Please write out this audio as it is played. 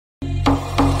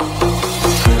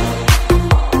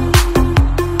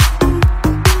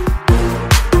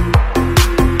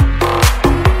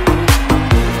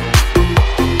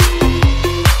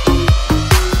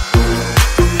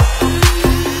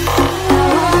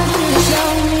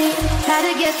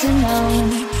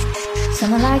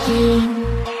someone like you,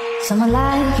 someone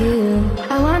like you.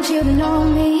 I want you to know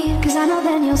me, cause I know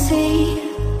then you'll see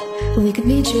we could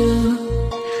be true,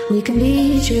 we can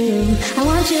be true. I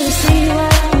want you to see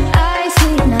what I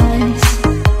see at night,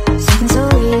 something so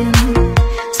real,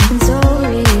 something so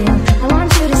real. I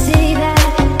want you to see that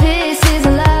this is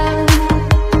a love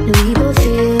that we both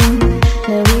feel,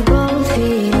 that we both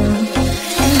feel.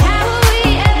 And how will we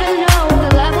ever know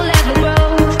the love will ever grow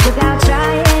without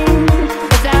trying,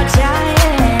 without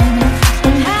trying?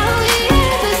 And how will we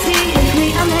ever see if we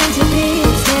are meant to be?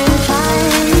 It's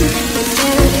terrifying, it's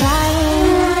terrifying.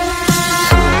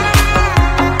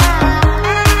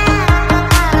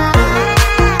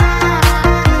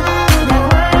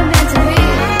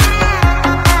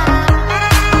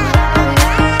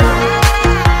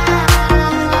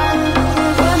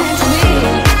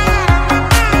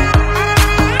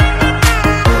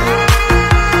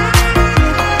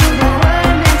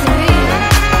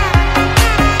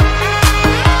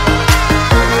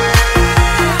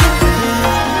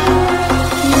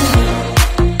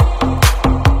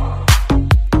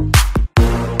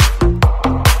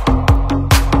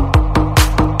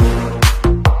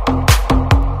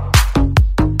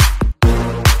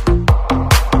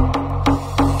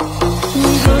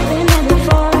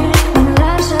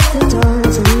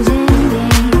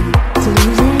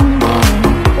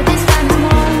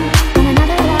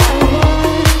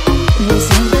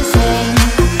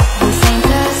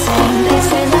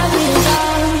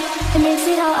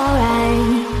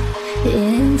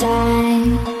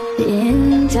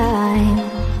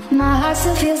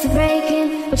 Still feels the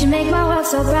breaking, but you make my world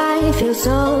so bright. It feels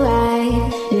so right,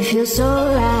 it feels so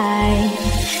right.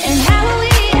 And how will we